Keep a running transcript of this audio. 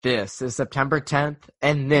This is September 10th,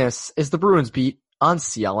 and this is the Bruins Beat on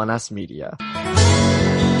CLNS Media.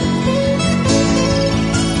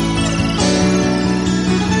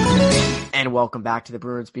 And welcome back to the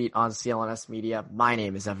Bruins Beat on CLNS Media. My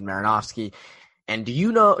name is Evan Marinovsky, and do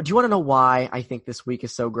you want to know why I think this week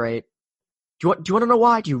is so great? Do you want to know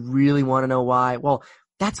why? Do you really want to know why? Well,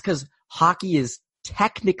 that's because hockey is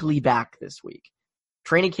technically back this week.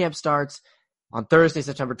 Training camp starts on Thursday,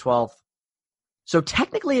 September 12th. So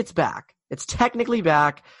technically it's back. It's technically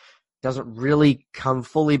back. Doesn't really come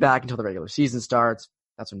fully back until the regular season starts.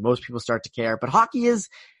 That's when most people start to care. But hockey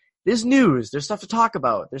there's news. There's stuff to talk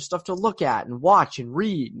about. There's stuff to look at and watch and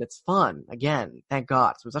read. And it's fun. Again, thank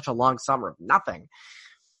God. It was such a long summer of nothing.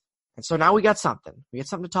 And so now we got something. We got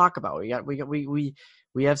something to talk about. We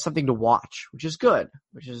have something to watch, which is good,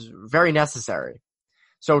 which is very necessary.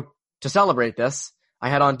 So to celebrate this, I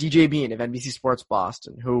had on DJ Bean of NBC Sports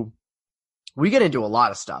Boston, who we get into a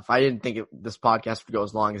lot of stuff. I didn't think this podcast would go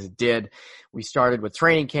as long as it did. We started with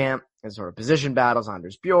training camp and sort of position battles,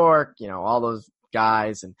 Anders Bjork, all those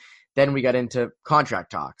guys. And then we got into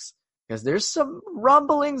contract talks because there's some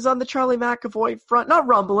rumblings on the Charlie McAvoy front. Not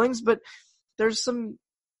rumblings, but there's some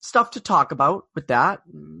stuff to talk about with that.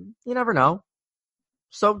 You never know.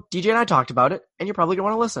 So DJ and I talked about it, and you're probably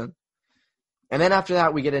going to want to listen. And then after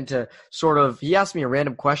that, we get into he asked me a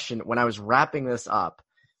random question when I was wrapping this up.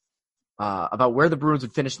 About where the Bruins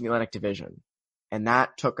would finish in the Atlantic Division. And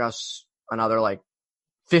that took us another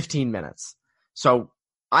 15 minutes. So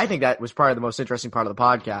I think that was probably the most interesting part of the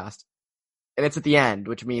podcast. And it's at the end,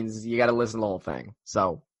 which means you got to listen to the whole thing.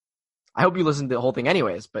 So I hope you listen to the whole thing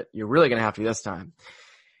anyways, but you're really going to have to this time.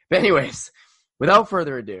 But anyways, without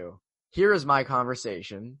further ado, here is my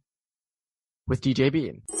conversation with DJ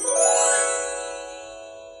Bean.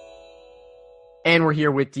 And we're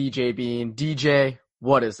here with DJ Bean. DJ,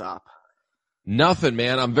 what is up? Nothing,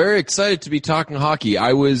 man. I'm very excited to be talking hockey.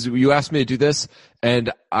 You asked me to do this,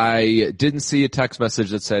 and I didn't see a text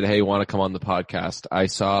message that said, hey, want to come on the podcast. I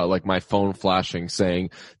saw my phone flashing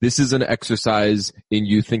saying, this is an exercise in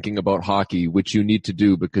you thinking about hockey, which you need to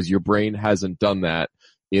do because your brain hasn't done that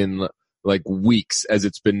in weeks, as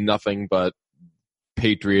it's been nothing but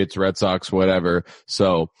Patriots, Red Sox, whatever.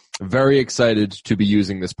 So very excited to be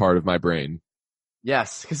using this part of my brain.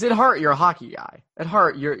 Yes, because at heart, you're a hockey guy. At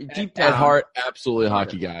heart, you're deep down. At heart, absolutely a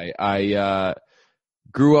hockey guy. I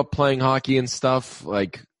grew up playing hockey and stuff.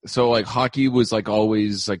 Hockey was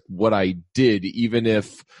always what I did, even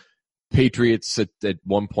if Patriots at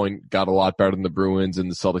one point got a lot better than the Bruins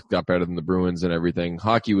and the Celtics got better than the Bruins and everything.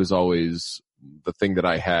 Hockey was always the thing that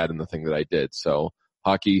I had and the thing that I did. So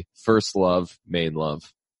hockey, first love, main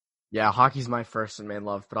love. Yeah, hockey's my first and main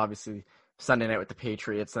love, but obviously Sunday night with the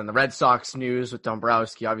Patriots and the Red Sox news with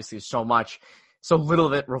Dombrowski, obviously so little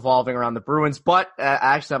of it revolving around the Bruins, but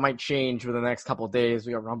actually that might change within the next couple of days.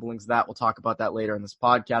 We got rumblings of that. We'll talk about that later in this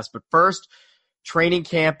podcast. But first, training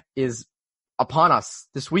camp is upon us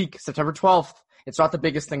this week, September 12th. It's not the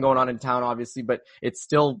biggest thing going on in town, obviously, but it's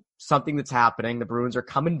still something that's happening. The Bruins are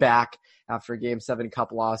coming back after a Game 7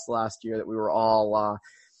 Cup loss last year that we were all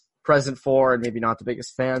present for and maybe not the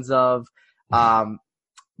biggest fans of.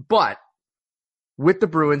 But with the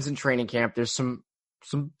Bruins in training camp, there's some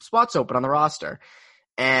spots open on the roster.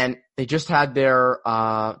 And they just had their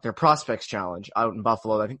prospects challenge out in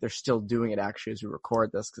Buffalo. I think they're still doing it actually as we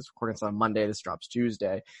record this, because recording this on Monday, this drops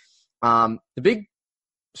Tuesday. The big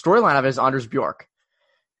storyline of it is Anders Bjork.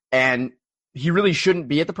 And he really shouldn't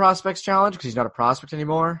be at the prospects challenge because he's not a prospect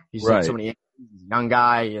anymore. He's right. So many years. He's a young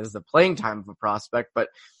guy. He has the playing time of a prospect, but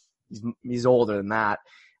he's older than that.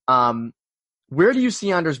 Where do you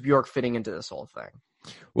see Anders Bjork fitting into this whole thing?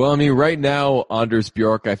 Well, I mean, right now, Anders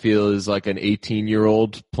Bjork, I feel, is like an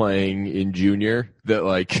 18-year-old playing in junior that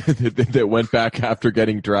that went back after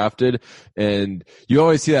getting drafted. And you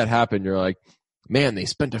always see that happen. You're like, man, they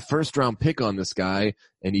spent a first-round pick on this guy,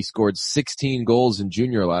 and he scored 16 goals in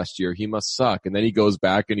junior last year. He must suck. And then he goes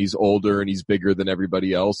back, and he's older, and he's bigger than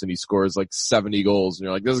everybody else, and he scores 70 goals. And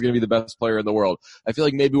you're like, this is going to be the best player in the world. I feel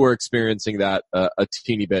like maybe we're experiencing that a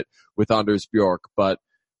teeny bit with Anders Bjork. But,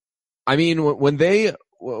 I mean,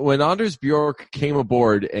 when Anders Bjork came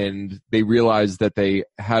aboard and they realized that they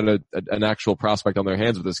had an actual prospect on their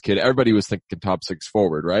hands with this kid, everybody was thinking top 6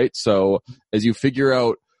 forward, right? So as you figure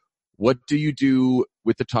out what do you do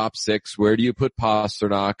with the top 6, where do you put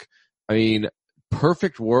Pasternak? I mean,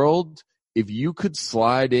 perfect world, if you could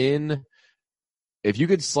slide in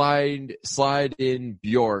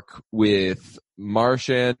Bjork with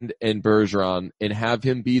Marchand and Bergeron and have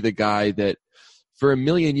him be the guy that for a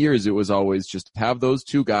million years, it was always just have those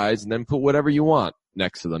two guys and then put whatever you want.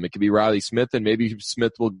 next to them. It could be Riley Smith, and maybe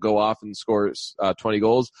Smith will go off and score 20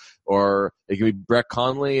 goals, or it could be Brett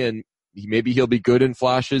Conley, and maybe he'll be good in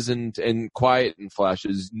flashes and quiet in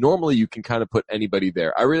flashes. Normally, you can kind of put anybody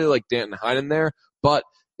there. I really like Danton Heinen there, but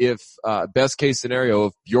if best case scenario,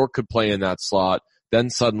 if Bjork could play in that slot, then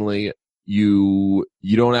suddenly you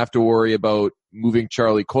don't have to worry about moving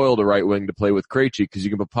Charlie Coyle to right wing to play with Krejci, because you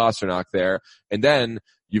can put Pasternak there, and then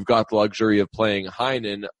you've got the luxury of playing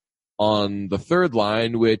Heinen on the third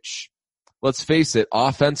line, which, let's face it,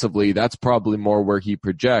 offensively, that's probably more where he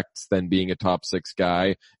projects than being a top six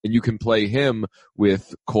guy, and you can play him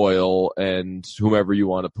with Coyle and whomever you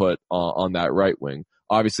want to put on that right wing.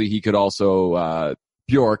 Obviously, he could also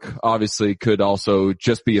Bjork obviously could also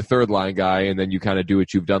just be a third line guy, and then you kind of do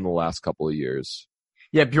what you've done the last couple of years.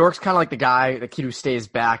 Yeah, Bjork's kind of like the kid who stays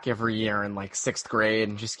back every year in like 6th grade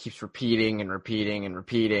and just keeps repeating and repeating and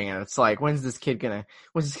repeating. And it's like, when's this kid gonna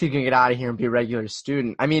get out of here and be a regular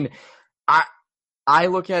student? I mean, I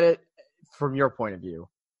look at it from your point of view.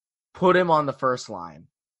 Put him on the first line.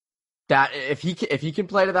 That if he can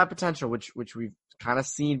play to that potential, which we've kind of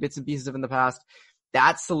seen bits and pieces of in the past,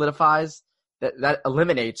 that solidifies. That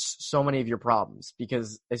eliminates so many of your problems,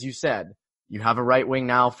 because, as you said, you have a right wing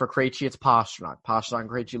now for Krejci. It's Pasternak. Pasternak and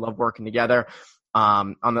Krejci love working together.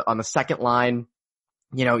 On the second line,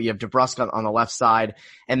 you have DeBrusk on the left side,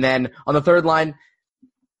 and then on the third line,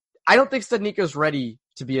 I don't think Studnicka's ready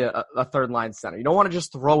to be a third line center. You don't want to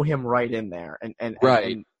just throw him right in there, and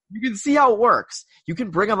you can see how it works. You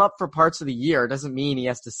can bring him up for parts of the year. It doesn't mean he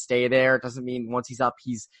has to stay there. It doesn't mean once he's up,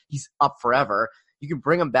 he's up forever. You can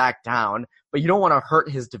bring him back down, but you don't want to hurt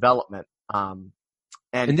his development. And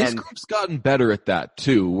this group's gotten better at that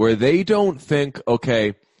too, where they don't think,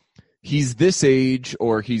 okay, he's this age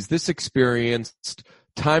or he's this experienced,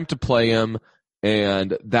 time to play him,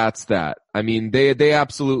 and that's that. I mean, they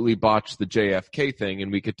absolutely botched the JFK thing,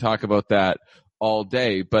 and we could talk about that all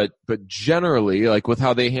day, but generally, like with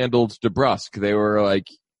how they handled DeBrusk, they were like,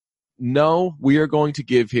 no, we are going to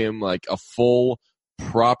give him like a full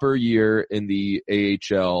proper year in the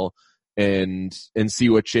AHL and see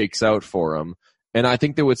what shakes out for him. And I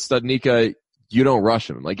think that with Studnicka, you don't rush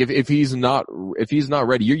him. Like if he's not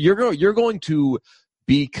ready, you're going to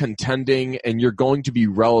be contending, and you're going to be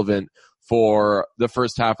relevant for the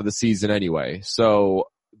first half of the season anyway. So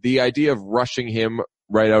the idea of rushing him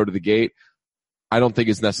right out of the gate, I don't think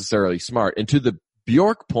is necessarily smart. And to the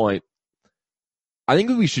Bjork point, I think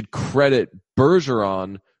we should credit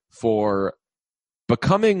Bergeron for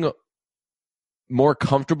becoming more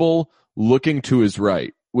comfortable looking to his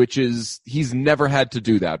right, which is, he's never had to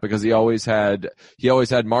do that because he always had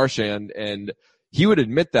Marchand, and he would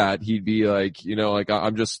admit that. He'd be like,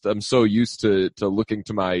 I'm so used to looking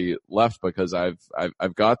to my left because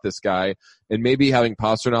I've got this guy, and maybe having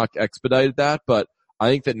Pasternak expedited that. But I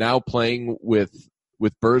think that now playing with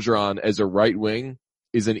Bergeron as a right wing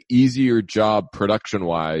is an easier job production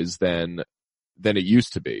wise than it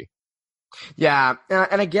used to be. Yeah,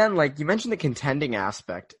 and again, like you mentioned the contending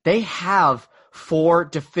aspect, they have 4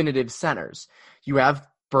 definitive centers. You have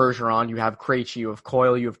Bergeron, you have Krejci, you have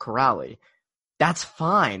Coyle, you have Corrali. That's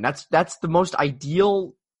fine. That's the most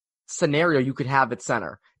ideal scenario you could have at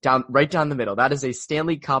center, right down the middle. That is a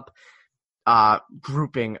Stanley Cup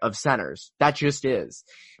grouping of centers. That just is.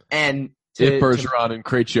 And if Bergeron and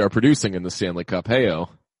Krejci are producing in the Stanley Cup, Heyo,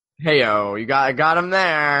 you got him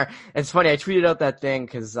there. It's funny, I tweeted out that thing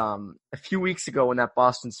because a few weeks ago when that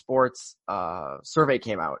Boston Sports survey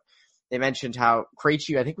came out, they mentioned how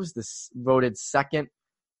Krejci, I think, was voted second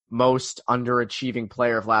most underachieving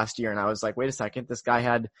player of last year. And I was like, wait a second, this guy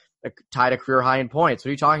had tied a career high in points. What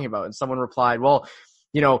are you talking about? And someone replied, well,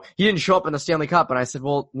 he didn't show up in the Stanley Cup. And I said,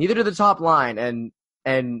 well, neither did the top line.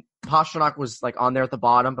 And Pasternak was like on there at the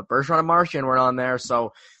bottom, but Bergeron and Marchand weren't on there.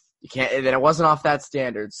 So you can't, and it wasn't off that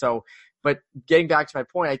standard. So, but getting back to my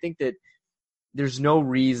point, I think that there's no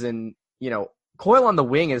reason, Coyle on the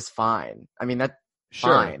wing is fine. I mean, that's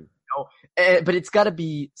fine. But it's got to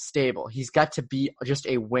be stable. He's got to be just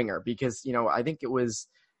a winger because, I think it was,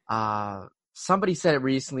 somebody said it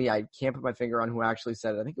recently. I can't put my finger on who actually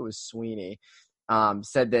said it. I think it was Sweeney,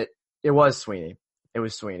 said that it was Sweeney. It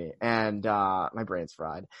was Sweeney. And, my brain's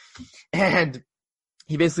fried. And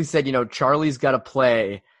he basically said, Charlie's got to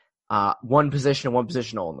play, one position and one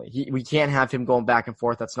position only. We can't have him going back and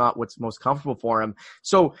forth. That's not what's most comfortable for him.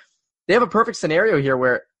 So they have a perfect scenario here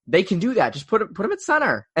where they can do that. Just put him at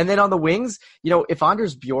center. And then on the wings, if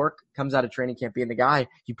Anders Bjork comes out of training camp being the guy,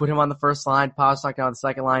 you put him on the first line, Pasternak on the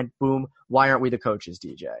second line, boom. Why aren't we the coaches,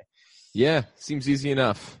 DJ? Yeah, seems easy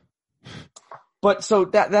enough. But so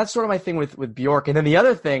that's sort of my thing with Bjork. And then the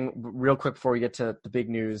other thing, real quick before we get to the big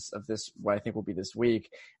news of this, what I think will be this week,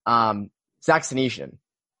 Zach Senyshyn.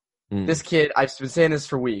 This kid, I've been saying this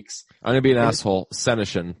for weeks. I'm gonna be an asshole.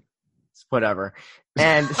 Senyshyn. Whatever.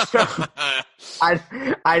 And so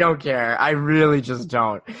I don't care. I really just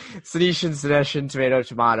don't. Senyshyn,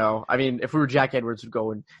 tomato. I mean, if we were Jack Edwards, would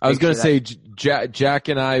go and. I was gonna say Jack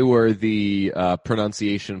and I were the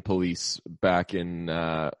pronunciation police back in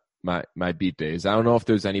my beat days. I don't know if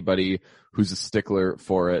there's anybody who's a stickler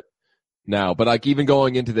for it now, but like even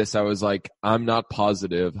going into this, I was like, I'm not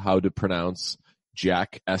positive how to pronounce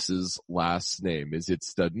Jack S's last name. Is it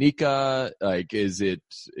Studnicka? Like, is it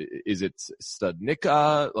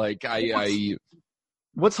Studnicka? Like,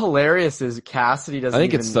 what's hilarious is Cassidy doesn't. I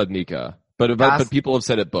think it's Studnicka, but people have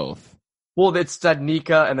said it both. Well, it's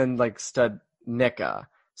Studnicka and then like Studnicka.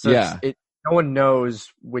 So yeah, no one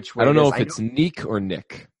knows which way. I don't know if it's Nick or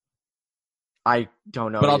Nick. I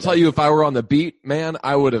don't know. But I'll tell you, if I were on the beat, man,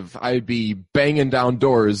 I'd be banging down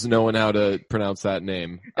doors knowing how to pronounce that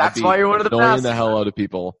name. That's why you're one of the best. Annoying the hell out of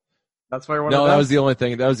people. That's why you're one of the best. No, that was the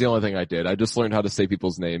only thing I did. I just learned how to say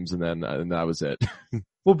people's names, and that was it.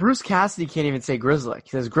 Well, Bruce Cassidy can't even say Grizzlich. He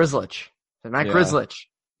says Grizzlich. So not Grizzlich.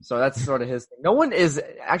 So that's sort of his thing.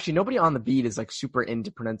 Nobody on the beat is like super into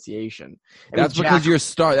pronunciation. That's because your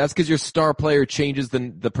star player changes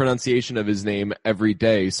the pronunciation of his name every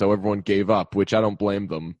day, so everyone gave up, which I don't blame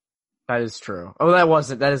them. That is true. Oh,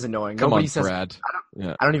 that is annoying. Nobody says Brad.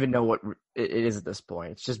 I don't even know what it is at this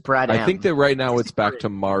point. It's just Brad. I think that right now it's back to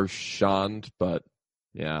Marchand, but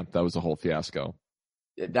yeah, that was a whole fiasco.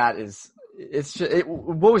 That is.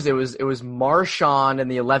 What was it? It was Marchand in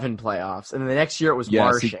the 11 playoffs, and then the next year it was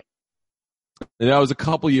Marchand. And that was a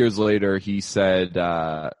couple years later. He said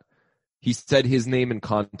his name in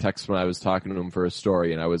context when I was talking to him for a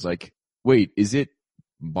story, and I was like, "Wait, is it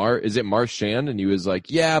Marchand?" And he was like,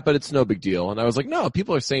 "Yeah, but it's no big deal." And I was like, "No,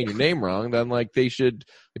 people are saying your name wrong. Then like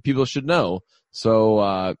people should know."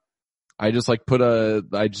 So I just did like a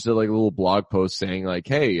little blog post saying like,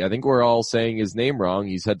 hey, I think we're all saying his name wrong.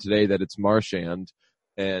 He said today that it's Marchand.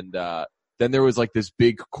 And, then there was like this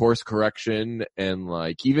big course correction and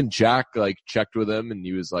like even Jack like checked with him and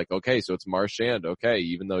he was like, okay, so it's Marchand. Okay.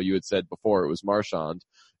 Even though you had said before it was Marchand.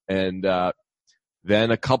 And,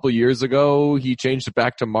 then a couple years ago he changed it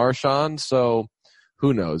back to Marchand. So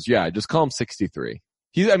who knows? Yeah. Just call him 63.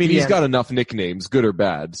 He's got enough nicknames, good or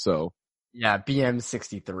bad. So. Yeah,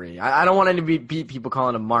 BM63. I don't want to beat people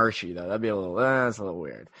calling him Marshy though. That'd be that's a little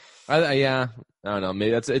weird. I don't know.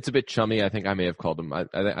 Maybe it's a bit chummy. I think I may have called him. I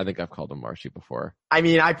think I've called him Marshy before. I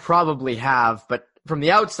mean, I probably have, but from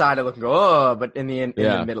the outside I look and go, oh, but in the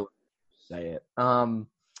middle, say it.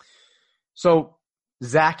 So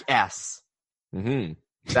Zach S.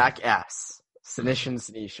 Mm-hmm. Zach S.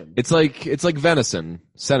 Senyshyn. It's like venison.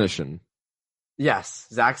 Senyshyn. Yes,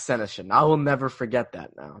 Zach Senyshyn. I will never forget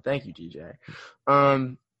that now. Thank you, DJ.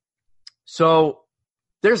 So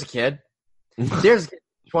there's a kid. There's a kid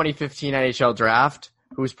 2015 NHL draft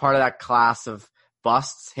who was part of that class of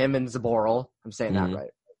busts, him and Zaboral. I'm saying that right.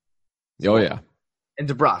 Oh, yeah. And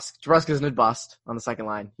DeBrusk. DeBrusk isn't a bust on the second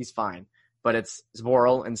line. He's fine. But it's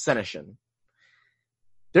Zaboral and Senyshyn.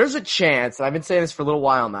 There's a chance, and I've been saying this for a little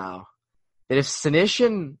while now, that if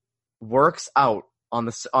Senyshyn works out on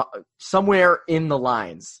the somewhere in the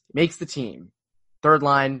lines, makes the team, third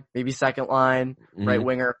line, maybe second line, right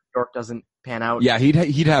winger, York doesn't pan out. Yeah,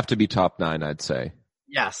 he'd have to be top 9, I'd say.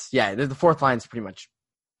 Yes, yeah, the fourth line's pretty much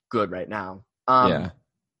good right now. Yeah.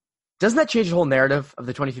 Doesn't that change the whole narrative of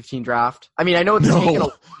the 2015 draft? I mean, I know it's taken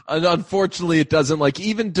unfortunately it doesn't. Like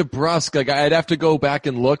even DeBrusk, like I'd have to go back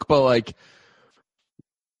and look, but like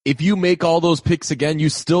if you make all those picks again, you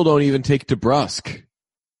still don't even take DeBrusk.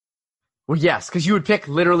 Well, yes, because you would pick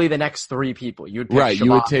literally the next 3 people. You would pick right.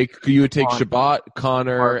 Shabbat, you would take Shabbat,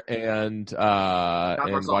 Connor, and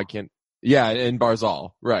why can't and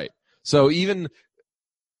Barzal. Right. So even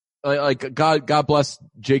like God bless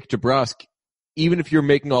Jake DeBrusk. Even if you're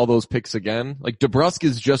making all those picks again, like DeBrusk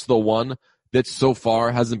is just the one that so far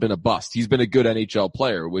hasn't been a bust. He's been a good NHL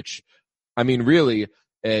player, which I mean, really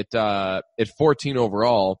at 14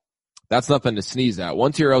 overall. That's nothing to sneeze at.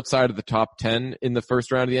 Once you're outside of the top 10 in the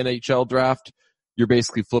first round of the NHL draft, you're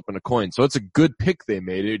basically flipping a coin. So it's a good pick they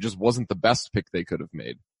made. It just wasn't the best pick they could have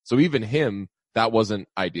made. So even him, that wasn't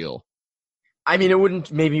ideal. I mean, it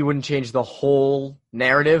wouldn't change the whole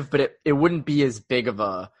narrative, but it wouldn't be as big of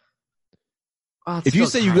a. If you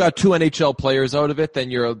say you got 2 NHL players out of it,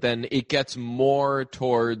 then it gets more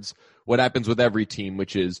towards what happens with every team,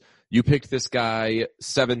 which is you picked this guy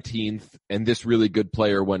 17th and this really good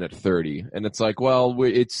player went at 30. And it's like, well,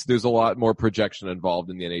 there's a lot more projection involved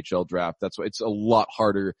in the NHL draft. That's why it's a lot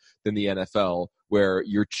harder than the NFL, where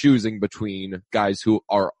you're choosing between guys who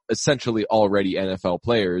are essentially already NFL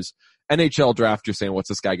players. NHL draft, you're saying, what's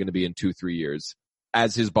this guy going to be in 2-3 years?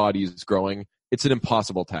 As his body is growing, it's an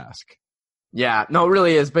impossible task. Yeah, no, it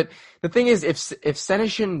really is. But the thing is, if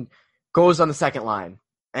Senyshyn goes on the second line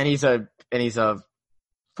and he's a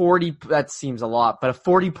 40, that seems a lot, but a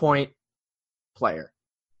 40-point player,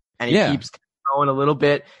 and he keeps going a little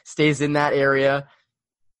bit, stays in that area,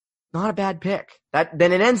 not a bad pick.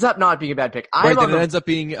 Then it ends up not being a bad pick. Right, then it ends up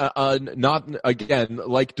being not, again,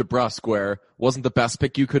 like DeBrusk, where wasn't the best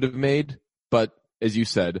pick you could have made, but as you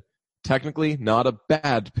said, technically not a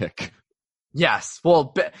bad pick. Yes.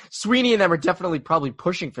 Well, Sweeney and them are definitely probably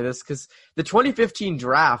pushing for this, because the 2015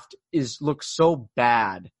 draft looks so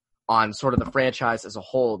bad on sort of the franchise as a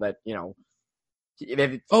whole that, they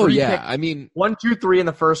have picks, I mean 1, 2, 3 in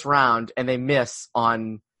the first round, and they miss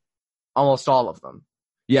on almost all of them.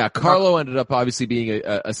 Yeah, Carlo ended up obviously being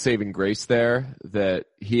a saving grace there, that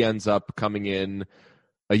he ends up coming in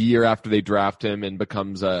a year after they draft him and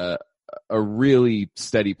becomes a really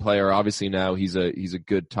steady player. Obviously now he's a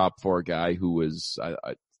good top 4 guy who was,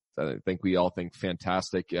 I think we all think,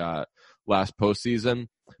 fantastic last postseason.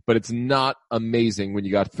 But it's not amazing when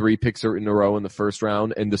you got 3 picks in a row in the first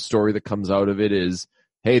round, and the story that comes out of it is,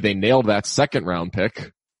 hey, they nailed that second round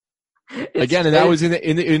pick. Again, and that was and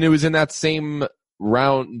it was in that same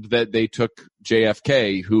round that they took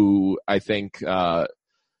JFK, who I think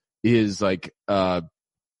is like a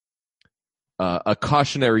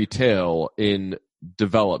cautionary tale in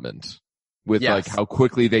development, with like how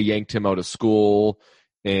quickly they yanked him out of school.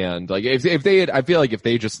 And like if they had, I feel like if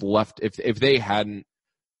they just left, if they hadn't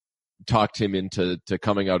talked him into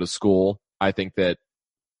coming out of school, I think that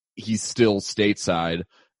he's still stateside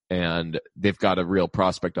and they've got a real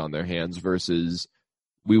prospect on their hands, versus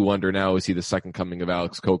we wonder now, is he the second coming of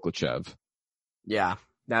Alex Koklachev? Yeah.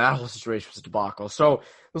 Now that whole situation was a debacle. So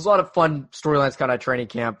there's a lot of fun storylines coming out of training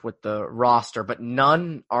camp with the roster, but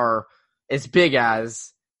none are as big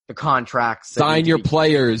as the contracts. Sign your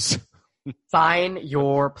players. Sign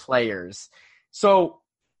your players. So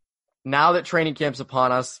now that training camp's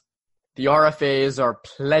upon us, the RFAs are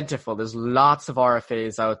plentiful. There's lots of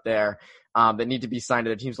RFAs out there that need to be signed to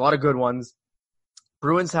their teams. A lot of good ones.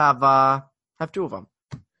 Bruins have 2 of them.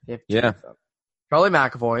 They have 2 of them. Charlie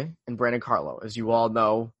McAvoy and Brandon Carlo, as you all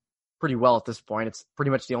know pretty well at this point. It's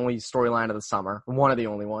pretty much the only storyline of the summer, one of the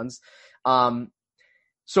only ones.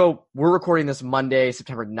 So we're recording this Monday,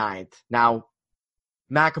 September 9th. Now,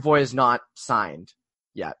 McAvoy is not signed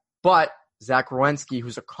yet, but Zach Werenski,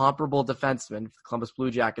 who's a comparable defenseman for the Columbus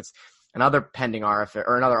Blue Jackets, another pending RFA,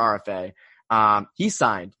 or another RFA, he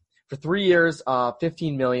signed for 3 years,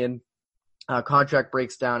 $15 million. Contract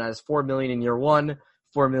breaks down as $4 million in year 1,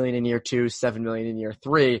 $4 million in year 2, $7 million in year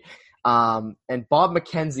 3. And Bob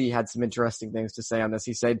McKenzie had some interesting things to say on this.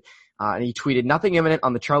 He said, and he tweeted, nothing imminent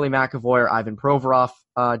on the Charlie McAvoy or Ivan Provorov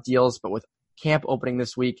deals, but with camp opening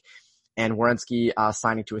this week and Werenski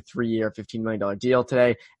signing to a 3-year, $15 million deal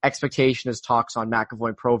today, expectation is talks on McAvoy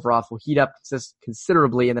and Provorov will heat up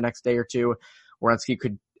considerably in the next day or two. Werenski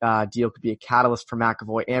deal could be a catalyst for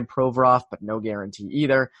McAvoy and Provorov, but no guarantee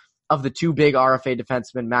either. Of the 2 big RFA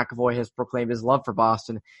defensemen, McAvoy has proclaimed his love for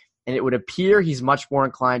Boston, and it would appear he's much more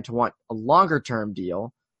inclined to want a longer-term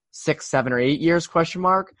deal, 6, 7, or 8 years,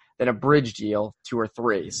 than a bridge deal, 2 or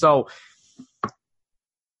 3. So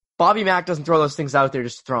Bobby Mack doesn't throw those things out there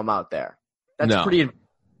just to throw them out there. That's pretty.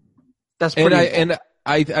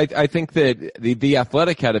 I think that the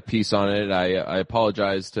Athletic had a piece on it. I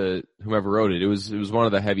apologize to whomever wrote it. It was one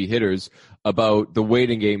of the heavy hitters about the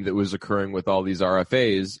waiting game that was occurring with all these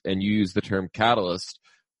RFAs, and you use the term catalyst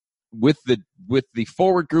with the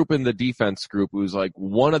forward group and the defense group. It was like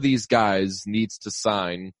one of these guys needs to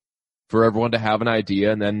sign for everyone to have an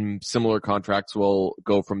idea, and then similar contracts will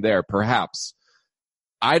go from there. Perhaps.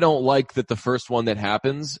 I don't like that the first one that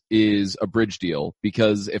happens is a bridge deal,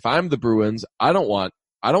 because if I'm the Bruins, I don't want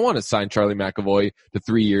to sign Charlie McAvoy to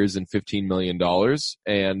 3 years and $15 million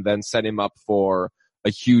and then set him up for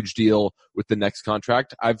a huge deal with the next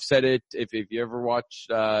contract. I've said it, if you ever watch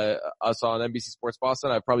us on NBC Sports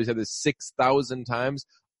Boston, I've probably said this 6,000 times.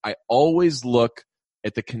 I always look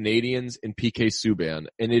at the Canadians and PK Subban,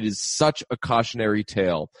 and it is such a cautionary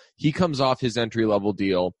tale. He comes off his entry-level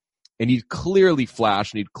deal, and he'd clearly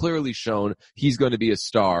flashed and he'd clearly shown he's going to be a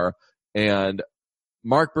star. And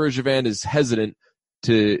Marc Bergevin is hesitant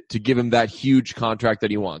to give him that huge contract that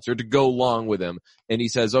he wants, or to go long with him. And he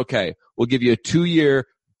says, okay, we'll give you a 2-year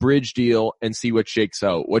bridge deal and see what shakes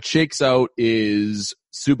out. What shakes out is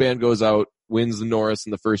Subban goes out, wins the Norris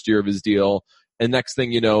in the first year of his deal, and next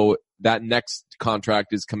thing you know, that next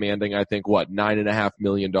contract is commanding, I think, $9.5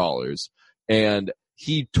 million. And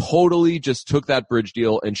he totally just took that bridge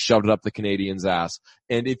deal and shoved it up the Canadiens' ass.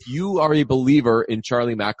 And if you are a believer in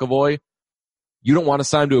Charlie McAvoy, you don't want to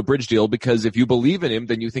sign to a bridge deal, because if you believe in him,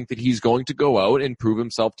 then you think that he's going to go out and prove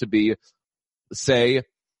himself to be, say,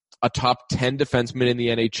 a top 10 defenseman in the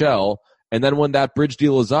NHL. And then when that bridge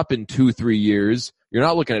deal is up in 2-3 years, you're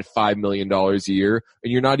not looking at $5 million a year,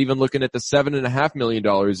 and you're not even looking at the $7.5 million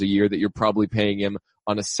a year that you're probably paying him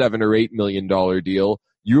on a $7 or $8 million deal.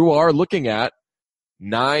 You are looking at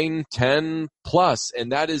 9, 10 plus,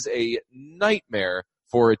 and that is a nightmare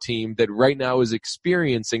for a team that right now is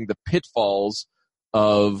experiencing the pitfalls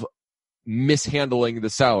of mishandling the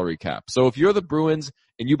salary cap. So if you're the Bruins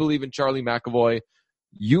and you believe in Charlie McAvoy,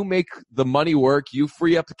 you make the money work, you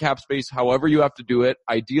free up the cap space however you have to do it.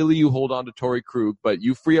 Ideally, you hold on to Torrey Krug, but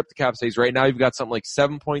you free up the cap space. Right now, you've got something like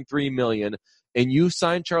 $7.3 million, and you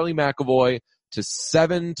sign Charlie McAvoy to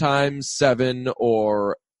 7 times 7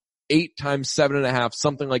 or 8 times 7.5,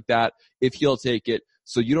 something like that, if he'll take it.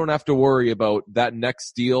 So you don't have to worry about that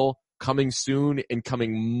next deal coming soon and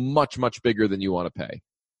coming much, much bigger than you want to pay.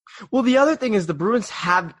 Well, the other thing is the Bruins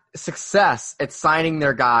have success at signing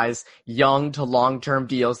their guys young to long-term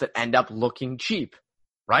deals that end up looking cheap,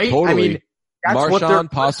 right? Totally. I mean, that's Marchand,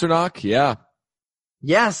 Pasternak, yeah.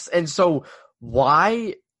 Yes, and so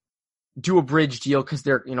why do a bridge deal? Because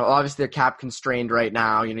they're, obviously they're cap constrained right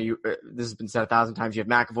now. This has been said 1,000 times. You have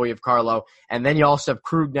McAvoy, you have Carlo, and then you also have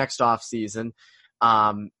Krug next off season.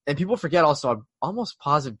 And people forget also, I'm almost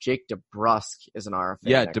positive Jake DeBrusk is an RFA.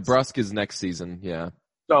 Yeah, DeBrusk is next season, yeah.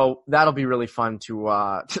 So that'll be really fun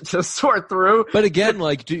to sort through. But again,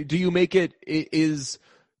 like, do you make it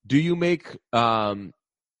do you make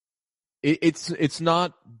it's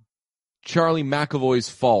not Charlie McAvoy's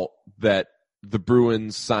fault that the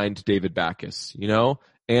Bruins signed David Backes,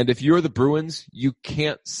 And if you're the Bruins, you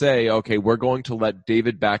can't say, okay, we're going to let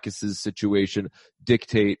David Backes' situation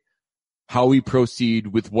dictate how we proceed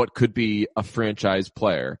with what could be a franchise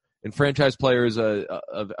player. And franchise player is a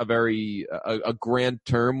very grand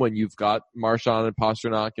term when you've got Marchand and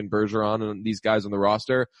Pasternak and Bergeron and these guys on the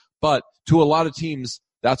roster. But to a lot of teams,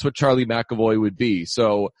 that's what Charlie McAvoy would be.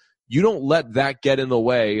 So you don't let that get in the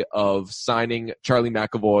way of signing Charlie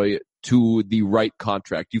McAvoy to the right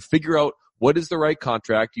contract. You figure out what is the right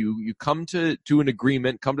contract. You come to an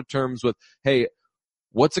agreement, come to terms with, hey,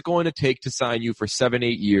 what's it going to take to sign you for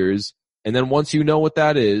 7-8 years? And then once you know what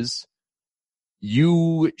that is,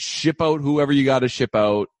 you ship out whoever you got to ship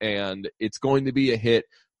out, and it's going to be a hit,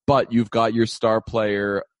 but you've got your star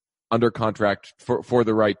player under contract for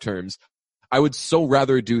the right terms. I would so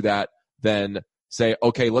rather do that than say,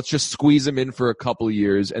 okay, let's just squeeze him in for a couple of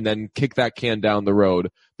years and then kick that can down the road,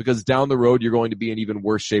 because down the road you're going to be in even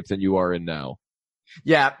worse shape than you are in now.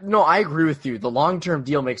 Yeah, no, I agree with you. The long-term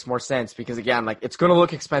deal makes more sense because, again, like, it's going to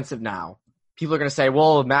look expensive now. People are going to say,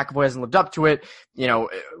 well, McAvoy hasn't lived up to it.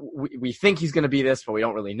 We think he's going to be this, but we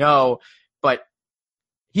don't really know. But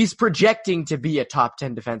he's projecting to be a top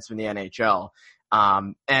 10 defenseman in the NHL.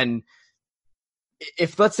 And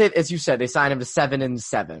if, let's say, as you said, they sign him to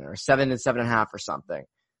 7-7 or 7-7.5 or something,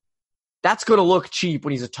 that's going to look cheap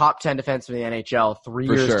when he's a top 10 defenseman in the NHL 3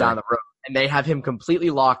 years down the road. And they have him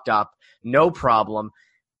completely locked up, no problem.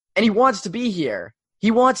 And he wants to be here.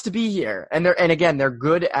 And again, they're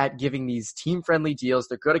good at giving these team-friendly deals.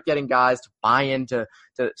 They're good at getting guys to buy into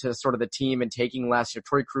to sort of the team and taking less.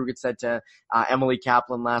 Torrey Krug had said to Emily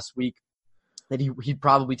Kaplan last week that he'd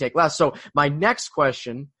probably take less. So my next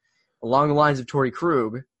question, along the lines of Torrey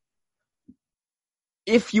Krug,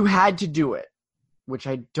 if you had to do it, which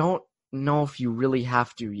I don't know if you really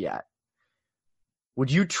have to yet, would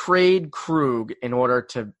you trade Krug in order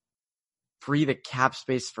to free the cap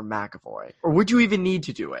space for McAvoy? Or would you even need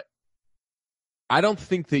to do it? I don't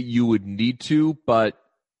think that you would need to, but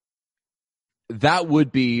that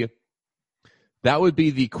would be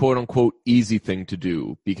the quote unquote easy thing to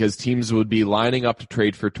do, because teams would be lining up to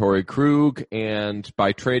trade for Torrey Krug, and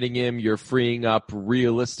by trading him, you're freeing up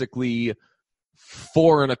realistically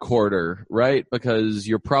 $4.25, right? Because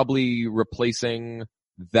you're probably replacing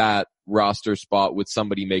that roster spot with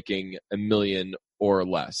somebody making $1 million or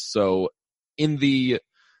less. So in the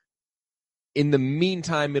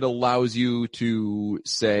meantime, it allows you to,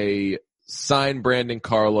 say, sign Brandon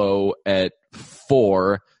Carlo at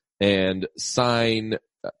 4 and sign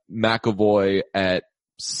McAvoy at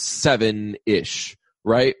 7-ish,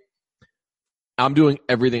 right? I'm doing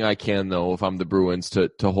everything I can, though, if I'm the Bruins, to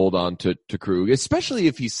hold on to Krug, especially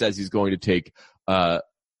if he says he's going to take a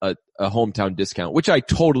a hometown discount, which I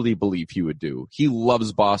totally believe he would do. He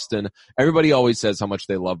loves Boston. Everybody always says how much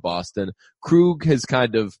they love Boston. Krug has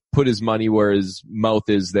kind of put his money where his mouth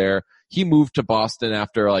is there. He moved to Boston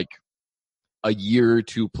after like a year or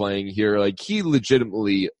two playing here. Like, he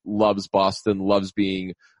legitimately loves Boston, loves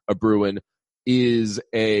being a Bruin.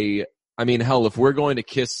 Hell, if we're going to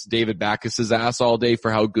kiss David Backes's ass all day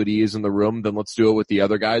for how good he is in the room, then let's do it with the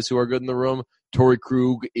other guys who are good in the room. Torrey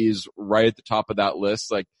Krug is right at the top of that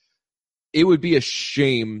list. Like, it would be a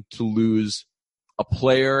shame to lose a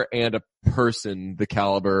player and a person the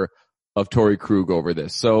caliber of Torrey Krug over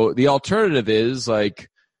this. So the alternative is like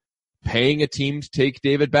paying a team to take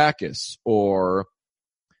David Backes, or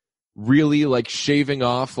really like shaving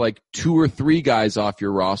off like 2 or 3 guys off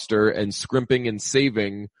your roster and scrimping and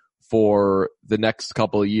saving for the next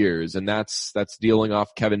couple of years. And that's dealing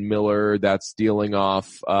off Kevin Miller. That's dealing off,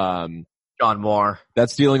 John Moore.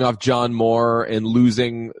 That's dealing off John Moore and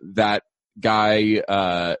losing that guy,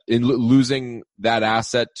 losing that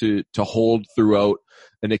asset to hold throughout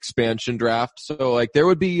an expansion draft. So like there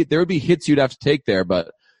would be hits you'd have to take there, but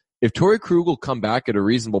if Torrey Krug will come back at a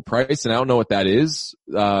reasonable price, and I don't know what that is,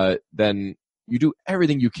 then you do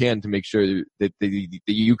everything you can to make sure that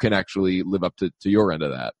you can actually live up to your end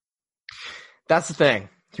of that. That's the thing.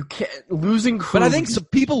 You can't losing Krug. But I think some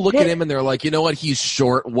people look at him and they're like, you know what? He's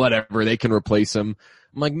short. Whatever. They can replace him.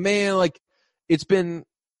 I'm like, man, like it's been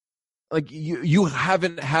like you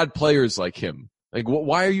haven't had players like him. Like,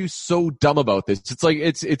 why are you so dumb about this? It's like,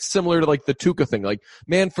 it's similar to like the Tuukka thing. Like,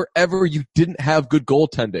 man, forever you didn't have good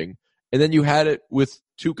goaltending. And then you had it with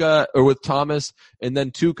Tuukka or with Thomas and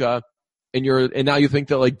then Tuukka and now you think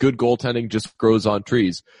that like good goaltending just grows on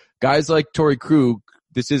trees. Guys like Torrey Krug,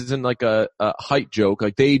 this isn't like a height joke.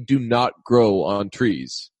 Like, they do not grow on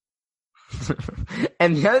trees.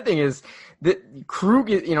 And the other thing is that Krug,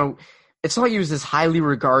 it's not like he was this highly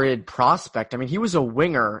regarded prospect. I mean, he was a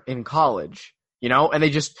winger in college. And they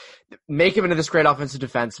just make him into this great offensive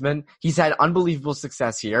defenseman. He's had unbelievable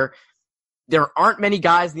success here. There aren't many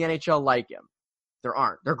guys in the NHL like him. There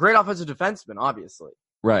aren't. They're great offensive defensemen, obviously.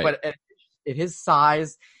 Right. But at his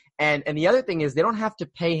size, and the other thing is they don't have to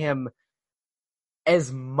pay him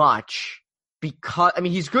as much because, I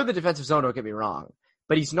mean, he's good in the defensive zone, don't get me wrong,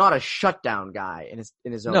 but he's not a shutdown guy in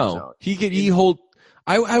his own zone. No, he hold,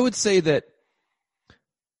 I would say that,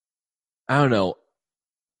 I don't know,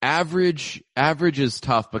 average is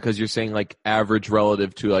tough because you're saying like average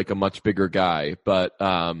relative to like a much bigger guy. But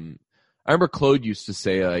I remember Claude used to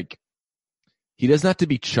say like he doesn't have to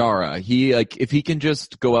be Chara. He like if he can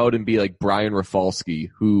just go out and be like Brian Rafalski,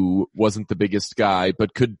 who wasn't the biggest guy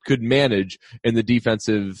but could manage in the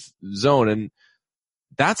defensive zone. And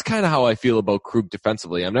that's kind of how I feel about Krug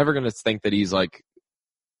defensively. I'm never going to think that he's I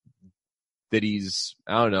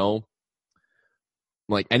don't know,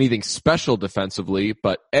 like anything special defensively,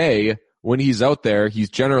 but when he's out there, he's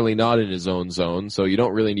generally not in his own zone, so you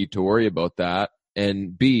don't really need to worry about that.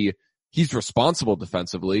 And B, he's responsible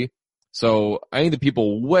defensively. So I think that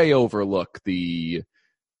people way overlook the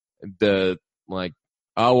like,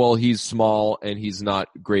 oh, well, he's small and he's not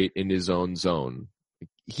great in his own zone.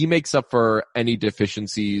 He makes up for any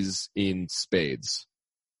deficiencies in spades.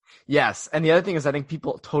 Yes, and the other thing is I think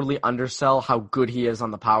people totally undersell how good he is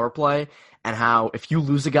on the power play and how if you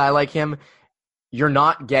lose a guy like him, you're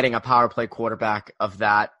not getting a power play quarterback of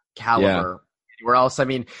that caliber anywhere else. I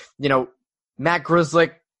mean, Matt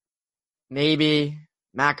Grzelcyk, maybe,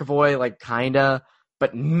 McAvoy, like kinda,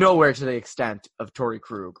 but nowhere to the extent of Torrey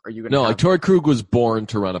Krug. Are you going to? No, like Torrey Krug was born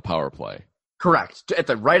to run a power play. Correct.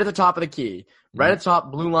 Right at the top of the key, right at the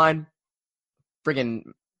top, blue line, friggin'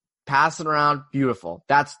 passing around, beautiful.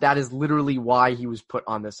 That is literally why he was put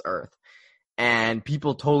on this earth. And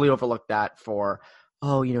people totally overlook that for,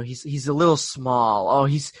 he's a little small. Oh,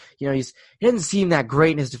 he doesn't seem that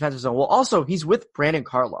great in his defensive zone. Well, also, he's with Brandon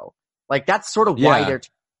Carlo. Like, that's sort of why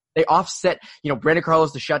they offset, Brandon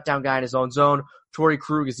Carlo's the shutdown guy in his own zone. Torrey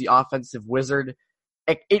Krug is the offensive wizard.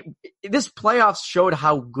 This playoffs showed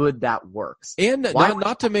how good that works. And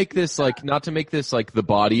not to make this like the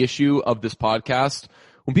body issue of this podcast.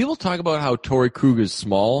 When people talk about how Torrey Krug is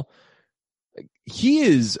small, he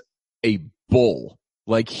is a bull.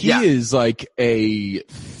 Like, he is like a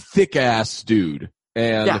thick ass dude.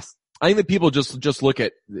 And I think that people just look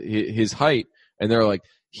at his height and they're like,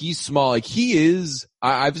 he's small. Like, he is,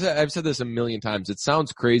 I've said this a million times. It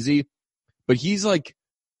sounds crazy, but he's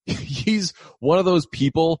one of those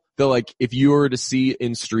people that, like, if you were to see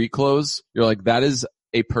in street clothes, you're like, that is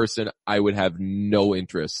a person I would have no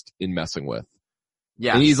interest in messing with.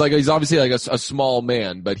 Yeah. And he's obviously like a small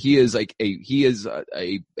man, but he is like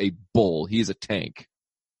a bull. He's a tank.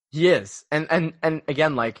 He is. And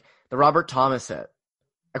again, like the Robert Thomas hit.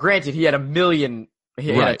 Granted, he had he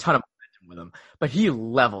had a ton of momentum with him, but he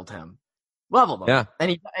leveled him. Yeah.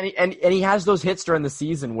 And he has those hits during the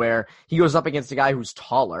season where he goes up against a guy who's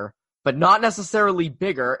taller, but not necessarily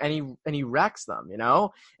bigger, and he wrecks them, you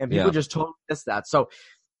know? And people just totally miss that. So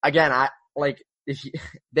again,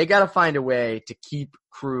 they got to find a way to keep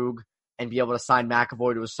Krug and be able to sign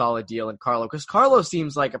McAvoy to a solid deal and Carlo, because Carlo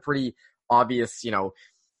seems like a pretty obvious,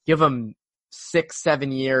 give him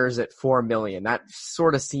 6-7 years at $4 million. That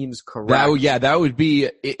sort of seems correct. That would be,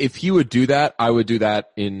 if he would do that, I would do that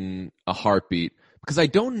in a heartbeat, because I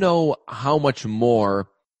don't know how much more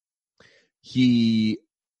he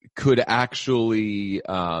could actually,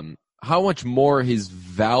 how much more his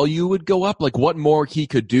value would go up, like what more he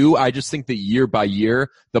could do. I just think that year by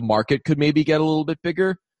year, the market could maybe get a little bit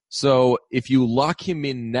bigger. So if you lock him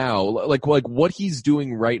in now, like what he's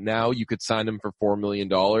doing right now, you could sign him for $4 million.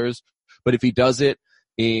 But if he does it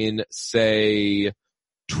in, say,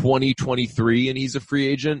 2023 and he's a free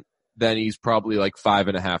agent, then he's probably like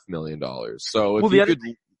 $5.5 million. So if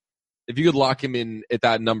you could lock him in at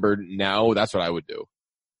that number now, that's what I would do.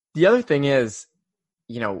 The other thing is,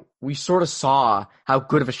 we sort of saw how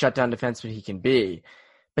good of a shutdown defenseman he can be,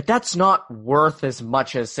 but that's not worth as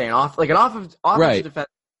much as saying an offensive defense.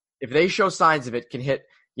 If they show signs of it, can hit,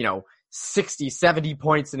 60, 70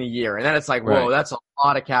 points in a year. And then it's like, whoa, that's a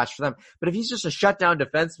lot of cash for them. But if he's just a shutdown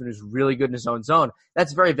defenseman who's really good in his own zone,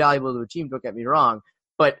 that's very valuable to a team. Don't get me wrong.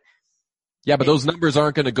 But those numbers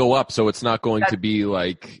aren't going to go up. So it's not going to be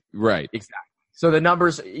like, right. Exactly. So the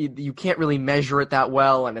numbers, you can't really measure it that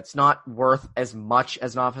well, and it's not worth as much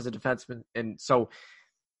as an offensive defenseman. And so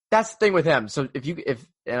that's the thing with him. So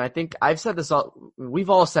and I think I've said this we've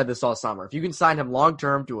all said this all summer. If you can sign him long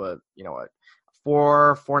term to a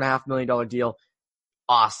 $4.5 million deal,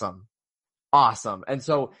 awesome. And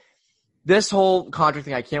so this whole contract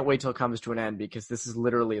thing, I can't wait till it comes to an end, because this has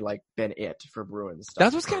literally like been it for Bruins stuff.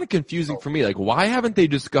 That's what's kind of confusing for me. Like, why haven't they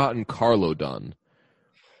just gotten Carlo done?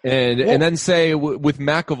 And then say with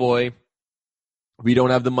McAvoy, we don't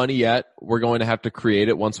have the money yet. We're going to have to create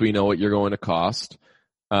it once we know what you're going to cost.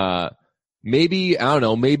 Maybe, I don't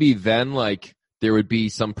know, maybe then like there would be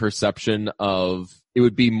some perception of, it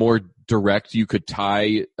would be more direct. You could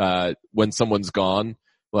tie, when someone's gone,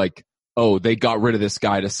 like, oh, they got rid of this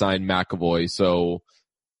guy to sign McAvoy. So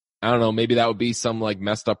I don't know, maybe that would be some like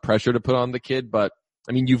messed up pressure to put on the kid. But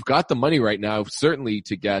I mean, you've got the money right now, certainly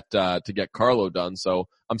to get Carlo done. So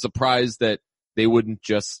I'm surprised that they wouldn't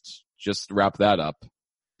just wrap that up.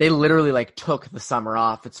 They literally like took the summer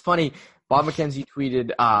off. It's funny. Bob McKenzie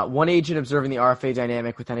tweeted, one agent observing the RFA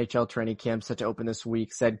dynamic with NHL training camp set to open this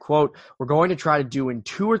week said, quote, "We're going to try to do in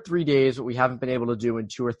 2 or 3 days what we haven't been able to do in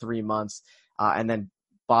 2 or 3 months." And then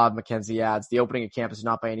Bob McKenzie adds, "The opening of camp is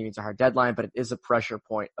not by any means a hard deadline, but it is a pressure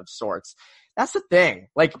point of sorts." That's the thing.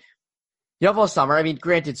 Like, you have all summer. I mean,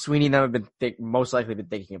 granted, Sweeney and them have been most likely been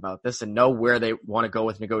thinking about this and know where they want to go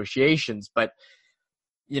with negotiations, but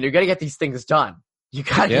you got to get these things done. You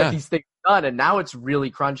got to get these things done, and now it's really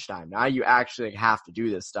crunch time. Now you actually have to do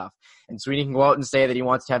this stuff. And Sweeney can go out and say that he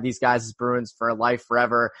wants to have these guys as Bruins for life,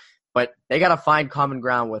 forever, but they got to find common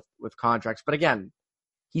ground with contracts. But again,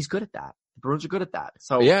 he's good at that. The Bruins are good at that.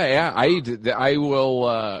 So I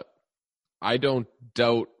will. I don't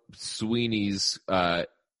doubt Sweeney's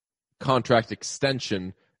contract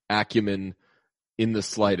extension acumen in the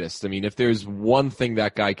slightest. I mean, if there's one thing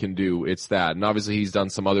that guy can do, it's that. And obviously he's done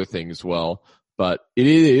some other things well, but it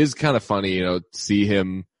is kind of funny, to see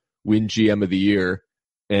him win GM of the year.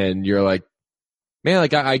 And you're like, man,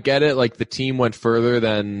 like I get it. Like the team went further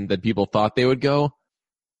than people thought they would go,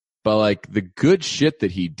 but like the good shit that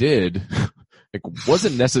he did, like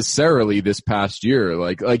wasn't necessarily this past year.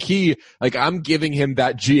 Like I'm giving him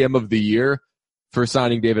that GM of the year for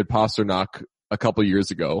signing David Pastrnak a couple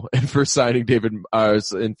years ago, and for signing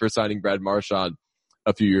Brad Marchand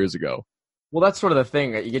a few years ago. Well, that's sort of the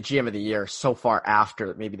thing. You get GM of the year so far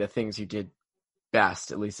after maybe the things you did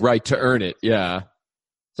best, at least. Right, to earn it, yeah.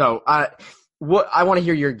 So, I want to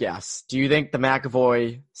hear your guess. Do you think the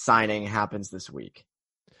McAvoy signing happens this week?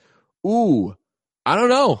 Ooh, I don't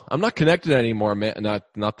know. I'm not connected anymore, man.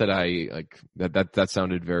 Not that I like that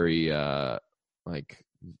sounded very like.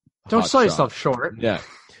 Don't sell yourself short. Yeah.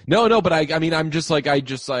 No, but I mean, I'm just like, I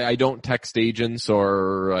don't text agents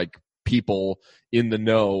or like people in the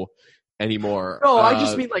know anymore. No, I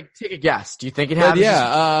just mean like, take a guess. Do you think it happens?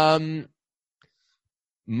 Yeah.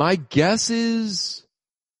 My guess is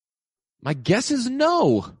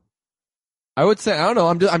no. I would say, I don't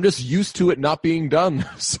know. I'm just used to it not being done.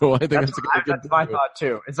 So I think that's my thought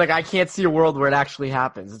too. It's like I can't see a world where it actually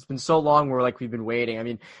happens. It's been so long where like we've been waiting. I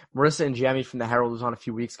mean, Marissa and Jamie from the Herald was on a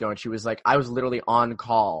few weeks ago, and she was like, I was literally on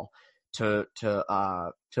call to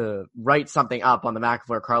write something up on the McAvoy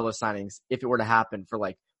or Carlos signings if it were to happen for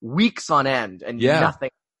like weeks on end and nothing.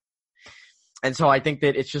 And so I think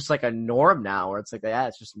that it's just like a norm now where it's like,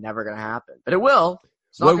 it's just never going to happen, but it will.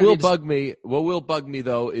 What will bug me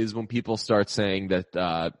though is when people start saying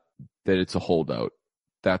that it's a holdout.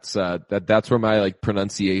 That's where my like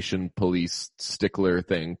pronunciation police stickler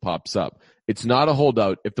thing pops up. It's not a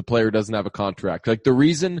holdout if the player doesn't have a contract. Like the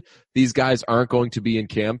reason these guys aren't going to be in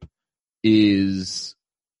camp is,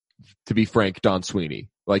 to be frank, Don Sweeney.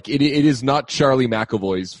 Like it is not Charlie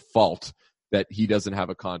McAvoy's fault that he doesn't have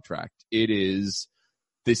a contract. It is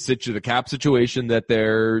the cap situation that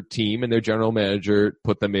their team and their general manager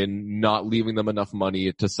put them in, not leaving them enough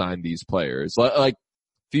money to sign these players. Like a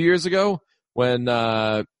few years ago when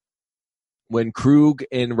Krug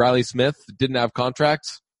and Riley Smith didn't have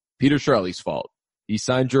contracts, Peter Chiarelli's fault. He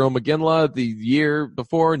signed Jerome McGinley the year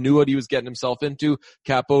before, knew what he was getting himself into,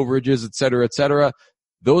 cap overages, et cetera, et cetera.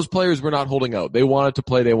 Those players were not holding out. They wanted to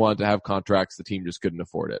play. They wanted to have contracts. The team just couldn't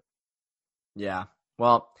afford it. Yeah.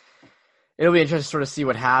 Well, it'll be interesting to sort of see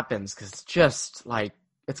what happens because it's just like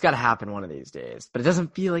it's got to happen one of these days, but it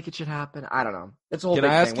doesn't feel like it should happen. I don't know. It's a whole Can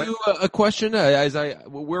big I ask thing. you a question? I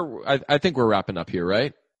think we're wrapping up here,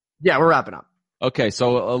 right? Yeah, we're wrapping up. Okay,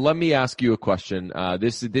 so let me ask you a question.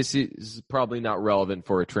 This is probably not relevant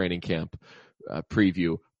for a training camp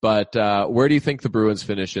preview, but where do you think the Bruins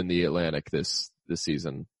finish in the Atlantic this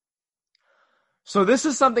season? So this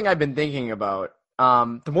is something I've been thinking about.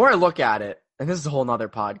 The more I look at it, and this is a whole nother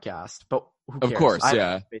podcast, but who cares? Of course,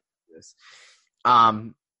 yeah.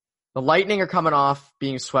 The Lightning are coming off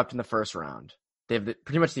being swept in the first round. They have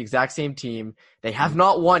pretty much the exact same team. They have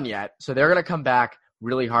not won yet, so they're going to come back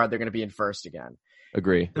really hard. They're going to be in first again.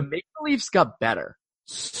 Agree. The Maple Leafs got better.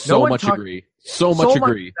 So much agree.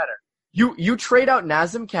 Better. You trade out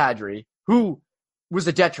Nazem Kadri, who was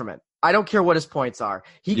a detriment. I don't care what his points are.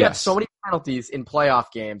 He got so many penalties in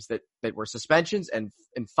playoff games that were suspensions and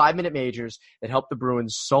 5-minute majors that helped the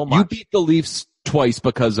Bruins so much. You beat the Leafs twice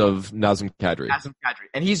because of Nazem Kadri.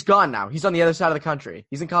 And he's gone now. He's on the other side of the country.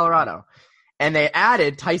 He's in Colorado. And they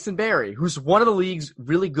added Tyson Barrie, who's one of the league's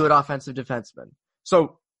really good offensive defensemen.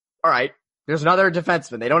 So, all right, there's another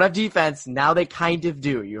defenseman. They don't have defense. Now they kind of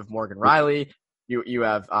do. You have Morgan Riley. You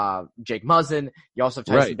have Jake Muzzin. You also have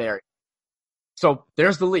Tyson Barrie. So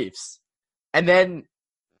there's the Leafs. And then,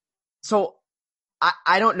 so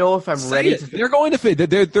I don't know if I'm ready to. They're going to fit.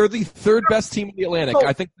 They're the third best team in the Atlantic.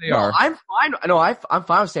 I think they are. I'm fine. No, I'm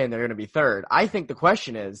fine with saying they're going to be third. I think the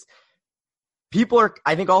question is, people are,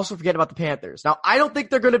 I think, also forgetting about the Panthers. Now, I don't think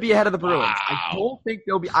they're going to be ahead of the Bruins. Wow.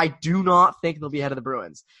 I do not think they'll be ahead of the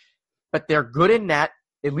Bruins. But they're good in net,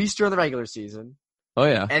 at least during the regular season. Oh,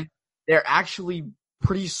 yeah. And they're actually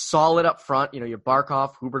pretty solid up front. You know, you have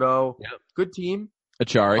Barkov, Huberdeau, good team.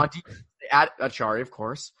 Achari. On defense, they added Achari, of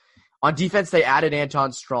course. On defense, they added Anton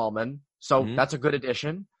Strawman, so that's a good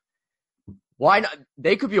addition. Why not?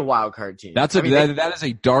 They could be a wild card team. That is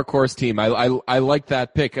a dark horse team. I like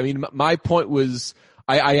that pick. I mean, my point was,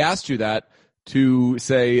 I asked you that to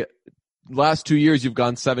say, last 2 years you've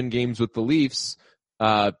gone 7 games with the Leafs.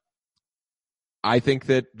 I think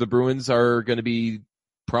that the Bruins are going to be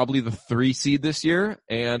probably the 3 seed this year,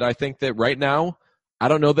 and I think that right now, I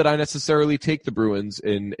don't know that I necessarily take the Bruins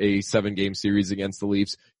in a 7-game series against the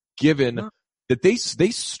Leafs, given that they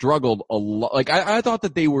struggled a lot. Like I thought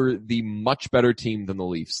that they were the much better team than the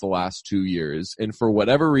Leafs the last 2 years, and for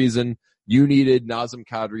whatever reason, you needed Nazem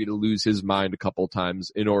Kadri to lose his mind a couple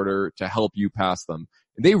times in order to help you pass them.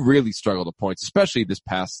 And they really struggled at points, especially this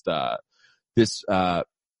past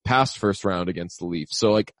first round against the Leafs.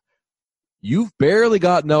 So like, you've barely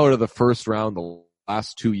gotten out of the first round the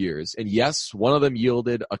last 2 years. And yes, one of them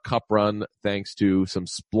yielded a cup run thanks to some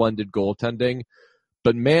splendid goaltending.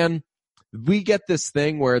 But man, we get this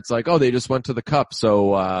thing where it's like, oh, they just went to the cup,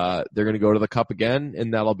 so they're going to go to the cup again,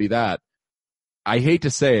 and that'll be that. I hate to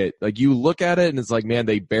say it. Like, you look at it, and it's like, man,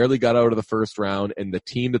 they barely got out of the first round, and the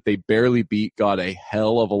team that they barely beat got a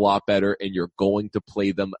hell of a lot better, and you're going to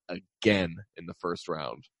play them again in the first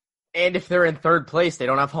round. And if they're in third place, they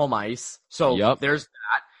don't have home ice. So there's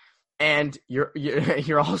that. And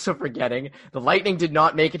you're also forgetting the Lightning did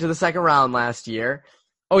not make it to the second round last year.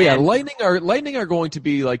 Oh yeah, Lightning are going to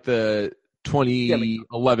be like the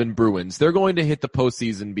 2011 Bruins. They're going to hit the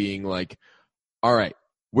postseason being like, all right,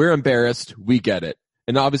 we're embarrassed, we get it.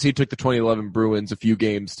 And obviously it took the 2011 Bruins a few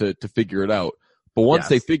games to figure it out. But once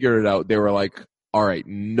they figured it out, they were like, all right,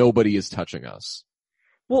 nobody is touching us.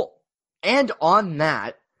 Well, and on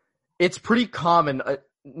that, it's pretty common,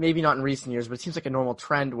 maybe not in recent years, but it seems like a normal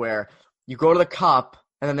trend where you go to the Cup,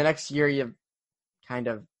 and then the next year you kind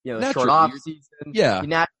of, the short off season. Yeah. You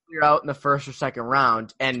naturally are out in the first or second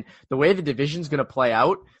round, and the way the division's going to play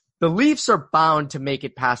out, the Leafs are bound to make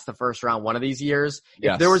it past the first round one of these years.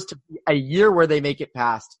 Yes. If there was to be a year where they make it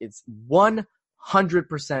past, it's 100%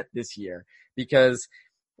 this year, because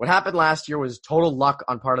what happened last year was total luck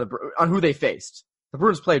on who they faced. The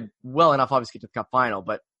Bruins played well enough, obviously, to the Cup final,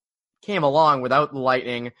 but came along without the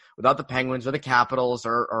Lightning, without the Penguins or the Capitals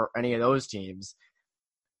or any of those teams.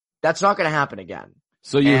 That's not going to happen again.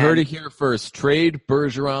 So you heard it here first. Trade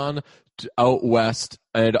Bergeron out west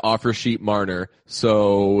and offer Sheet Marner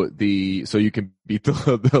so you can beat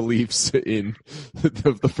the Leafs in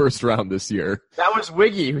the first round this year. That was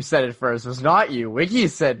Wiggy who said it first. It was not you. Wiggy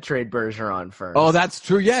said trade Bergeron first. Oh, that's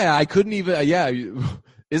true. Yeah, I couldn't even. Yeah,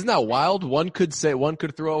 isn't that wild? One could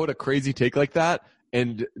throw out a crazy take like that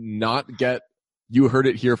and not get you heard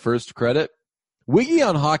it here first credit. Wiggy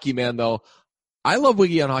on hockey, man. Though I love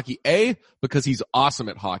Wiggy on hockey. A, because he's awesome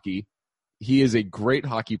at hockey. He is a great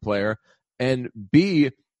hockey player. And B,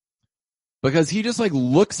 because he just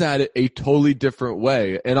looks at it a totally different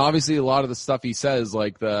way. And obviously a lot of the stuff he says,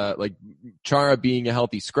 like Chara being a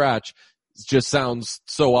healthy scratch, just sounds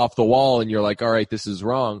so off the wall and you're like, all right, this is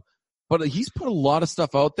wrong. But he's put a lot of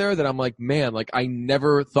stuff out there that I'm like, man, I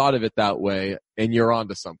never thought of it that way, and you're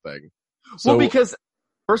onto something. So, well, because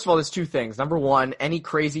first of all, there's two things. Number one, any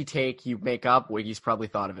crazy take you make up, Wiggy's probably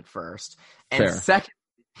thought of it first. And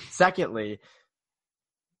secondly,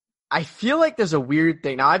 I feel like there's a weird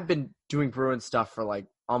thing. Now, I've been doing Bruins stuff for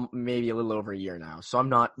maybe a little over a year now, so I'm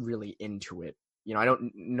not really into it. I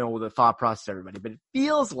don't know the thought process of everybody, but it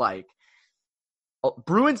feels like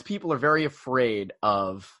Bruins people are very afraid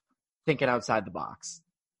of thinking outside the box.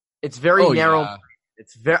 It's very narrow. Yeah.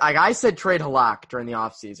 It's very, I said trade Halak during the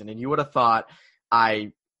offseason, and you would have thought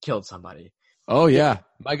I killed somebody. Oh, yeah.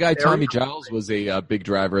 My guy Tommy Giles was a big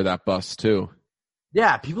driver of that bus, too.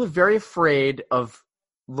 Yeah, people are very afraid of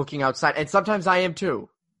looking outside, and sometimes I am, too.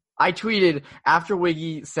 I tweeted after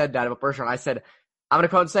Wiggy said that about Bergeron, I said, I'm going to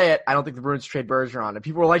come out and say it, I don't think the Bruins trade Bergeron. And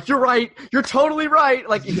people were like, you're right. You're totally right. It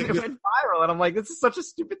went viral. And I'm like, this is such a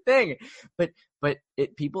stupid thing. But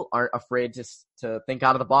people aren't afraid to think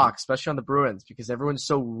out of the box, especially on the Bruins, because everyone's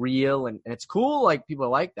so real and it's cool. People are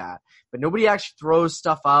like that. But nobody actually throws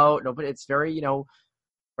stuff out. It's very,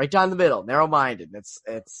 right down the middle, narrow-minded.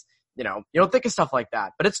 It's you don't think of stuff like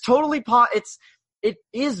that. But it's totally it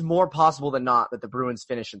is more possible than not that the Bruins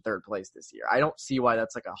finish in third place this year. I don't see why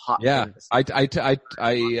that's a hot thing.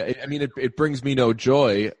 I mean, it brings me no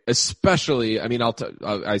joy, especially,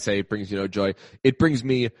 I say it brings you no joy. It brings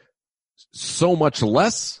me so much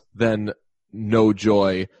less than no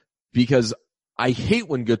joy because I hate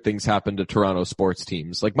when good things happen to Toronto sports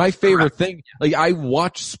teams. My favorite thing, I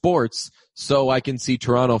watch sports so I can see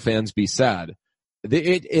Toronto fans be sad.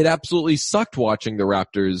 It absolutely sucked watching the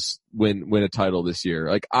Raptors win a title this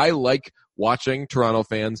year. I like watching Toronto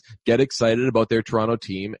fans get excited about their Toronto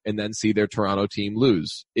team and then see their Toronto team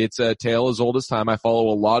lose. It's a tale as old as time. I follow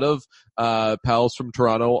a lot of pals from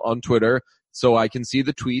Toronto on Twitter, so I can see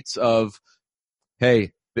the tweets of,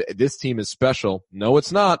 hey, this team is special. No,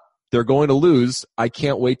 it's not. They're going to lose. I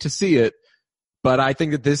can't wait to see it. But I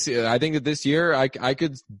think that this year I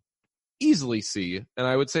could easily see, and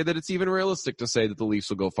I would say that it's even realistic to say that the Leafs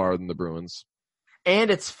will go farther than the Bruins.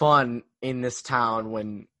 And it's fun in this town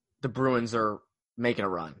when the Bruins are making a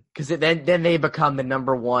run, because then they become the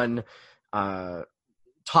number one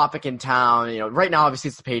topic in town. Right now, obviously,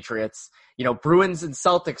 it's the Patriots. Bruins and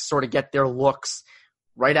Celtics sort of get their looks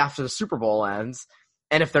right after the Super Bowl ends.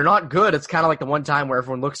 And if they're not good, it's kind of like the one time where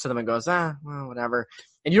everyone looks to them and goes, well, whatever.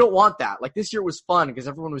 And you don't want that. This year was fun because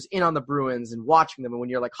everyone was in on the Bruins and watching them. And when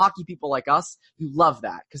you're hockey people like us, you love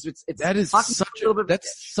that because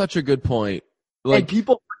that's such a good point. And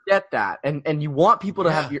people forget that. And you want people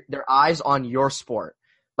to have their eyes on your sport.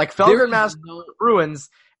 Felger and Mass the Bruins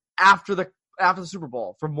after the Super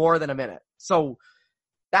Bowl for more than a minute. So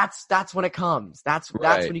that's when it comes. That's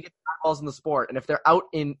when you get the eyeballs in the sport. And if they're out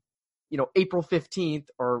in April 15th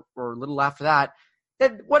or a little after that,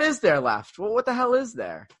 then what is there left? Well, what the hell is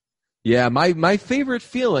there? Yeah, my favorite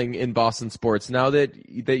feeling in Boston sports, now that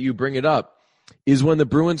you bring it up, is when the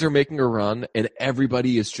Bruins are making a run and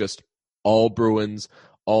everybody is just all Bruins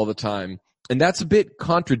all the time. And that's a bit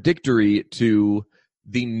contradictory to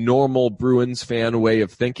the normal Bruins fan way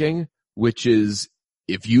of thinking, which is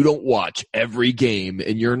if you don't watch every game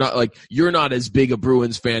and you're not as big a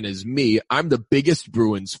Bruins fan as me, I'm the biggest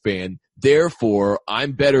Bruins fan, therefore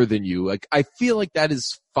I'm better than you. Like, I feel like that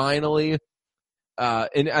is finally,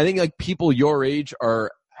 and I think like people your age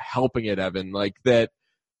are helping it, Evan, like that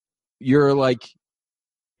you're like,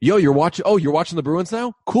 yo, you're watching the Bruins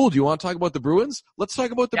now? Cool. Do you want to talk about the Bruins? Let's talk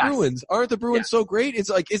about the Bruins. Aren't the Bruins so great? It's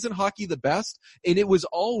like, isn't hockey the best? And it was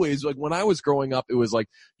always like, when I was growing up, it was like,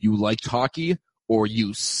 you liked hockey or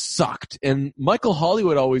you sucked. And Michael Hawley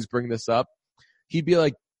would always bring this up. He'd be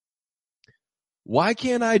like, why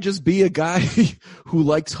can't I just be a guy who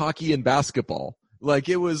likes hockey and basketball? Like,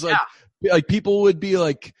 it was like people would be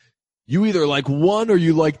like, you either like one or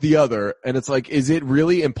you like the other. And it's like, is it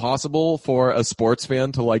really impossible for a sports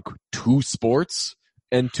fan to like two sports?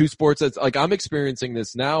 And two sports, that's like, I'm experiencing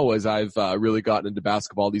this now as I've really gotten into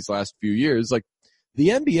basketball these last few years. Like, the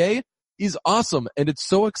NBA is awesome and it's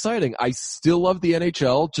so exciting. I still love the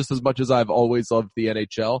NHL just as much as I've always loved the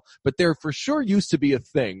NHL, but there for sure used to be a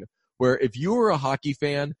thing where if you were a hockey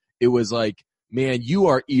fan, it was like, man, you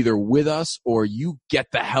are either with us or you get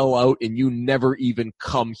the hell out and you never even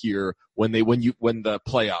come here when the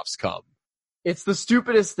playoffs come. It's the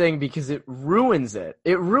stupidest thing because it ruins it.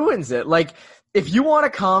 It ruins it. Like, if you want to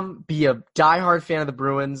come be a diehard fan of the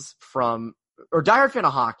Bruins or diehard fan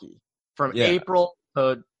of hockey from April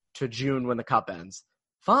to June when the cup ends,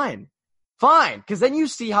 fine. Because then you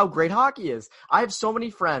see how great hockey is. I have so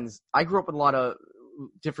many friends. I grew up with a lot of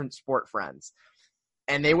different sport friends.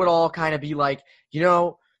 And they would all kind of be like,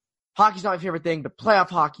 hockey's not my favorite thing, but playoff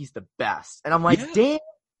hockey's the best. And I'm like, damn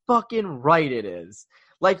fucking right it is.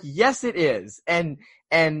 Like, yes, it is. And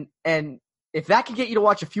if that can get you to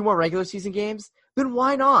watch a few more regular season games, then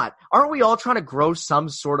why not? Aren't we all trying to grow some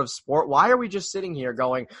sort of sport? Why are we just sitting here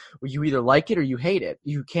going, well, you either like it or you hate it?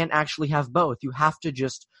 You can't actually have both. You have to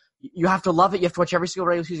love it. You have to watch every single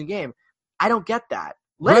regular season game. I don't get that.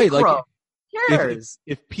 Let it grow. Like,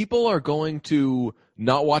 if people are going to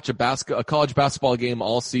not watch a college basketball game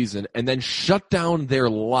all season and then shut down their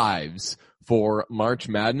lives for March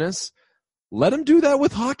Madness, let them do that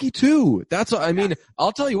with hockey too. That's what I mean.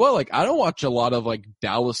 I'll tell you what, like, I don't watch a lot of like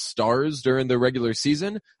Dallas Stars during the regular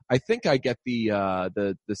season. I think I get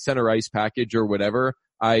the center ice package or whatever.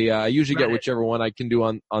 I usually get whichever one I can do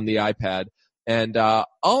on the iPad. And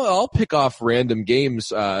I'll pick off random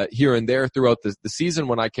games here and there throughout the season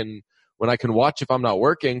when I can watch if I'm not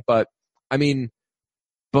working. But I mean,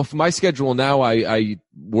 but for my schedule now, I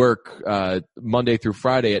work Monday through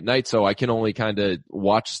Friday at night, so I can only kind of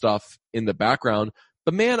watch stuff in the background.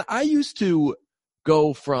 But man, I used to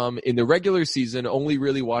go from in the regular season only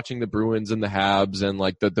really watching the Bruins and the Habs and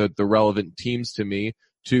like the relevant teams to me,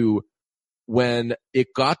 to when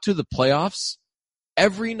it got to the playoffs.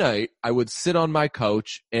 Every night I would sit on my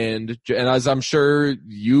couch and as I'm sure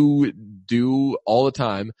you do all the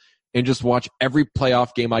time, and just watch every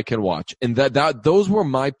playoff game I can watch. And those were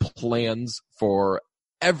my plans for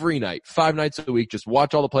every night, 5 nights a week. Just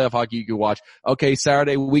watch all the playoff hockey you can watch. Okay,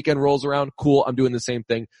 Saturday weekend rolls around. Cool. I'm doing the same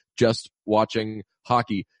thing. Just watching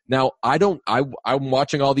hockey. Now, I'm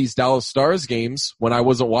watching all these Dallas Stars games when I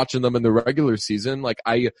wasn't watching them in the regular season. Like,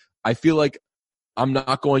 I feel like I'm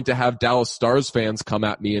not going to have Dallas Stars fans come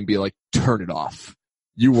at me and be like, turn it off.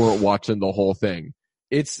 You weren't watching the whole thing.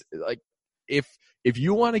 It's like, if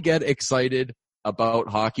you want to get excited about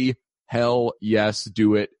hockey, hell yes,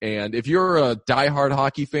 do it. And if you're a diehard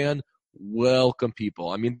hockey fan, welcome people.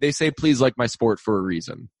 I mean, they say, please like my sport for a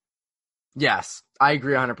reason. Yes, I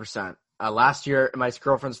agree 100%. Last year at my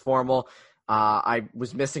girlfriend's formal, I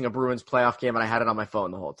was missing a Bruins playoff game and I had it on my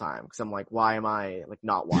phone the whole time because I'm like, why am I like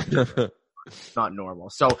not watching it? It's not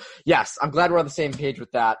normal. So yes, I'm glad we're on the same page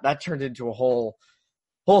with that. That turned into a whole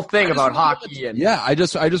thing about hockey. I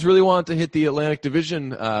just really wanted to hit the Atlantic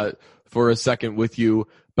Division for a second with you,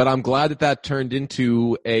 but I'm glad that turned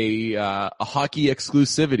into a hockey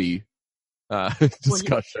exclusivity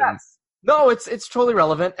discussion. Well, yes. No, it's totally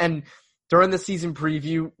relevant. And during the season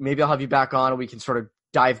preview, maybe I'll have you back on and we can sort of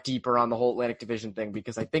dive deeper on the whole Atlantic Division thing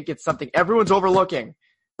because I think it's something everyone's overlooking.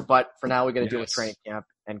 But for now, we're going to deal with training camp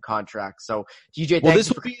and contracts. So, DJ,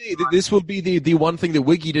 this will be the one thing that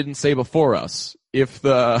Wiggy didn't say before us. If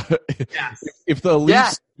the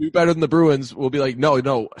Leafs do better than the Bruins, we'll be like,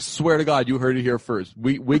 no, swear to God, you heard it here first.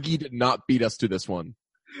 Wiggy did not beat us to this one.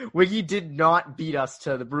 Wiggy did not beat us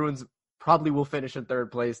to the Bruins. Probably will finish in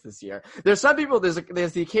third place this year. There's some people. There's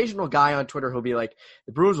the occasional guy on Twitter who'll be like,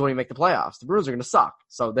 the Bruins won't even make the playoffs. The Bruins are going to suck.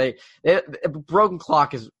 So they broken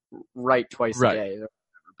clock is right twice a day.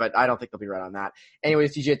 But I don't think they'll be right on that.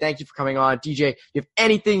 Anyways, DJ, thank you for coming on. DJ, you have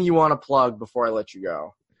anything you want to plug before I let you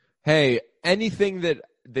go? Hey, anything that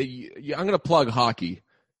I'm going to plug hockey.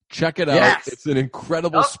 Check it out. Yes. It's an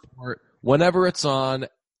incredible sport. Whenever it's on,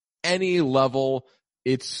 any level,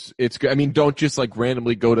 it's good. I mean, don't just like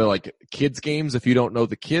randomly go to like kids games if you don't know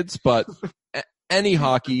the kids, but any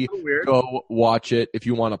hockey, go watch it. If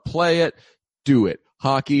you want to play it, do it.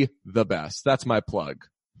 Hockey, the best. That's my plug.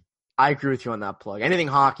 I agree with you on that plug. Anything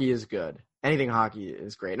hockey is good. Anything hockey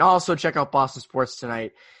is great. And also check out Boston Sports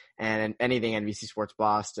Tonight and anything NBC Sports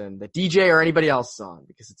Boston that DJ or anybody else is on,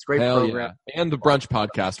 because it's a great program. Yeah. And the Brunch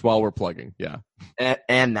podcast while we're plugging. Yeah.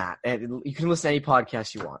 And that. And you can listen to any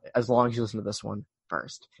podcast you want, as long as you listen to this one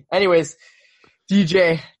first. Anyways,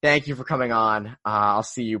 DJ, thank you for coming on. I'll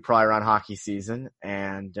see you probably around hockey season.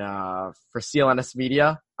 And for CLNS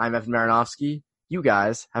Media, I'm Evan Marinofsky. You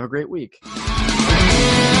guys have a great week.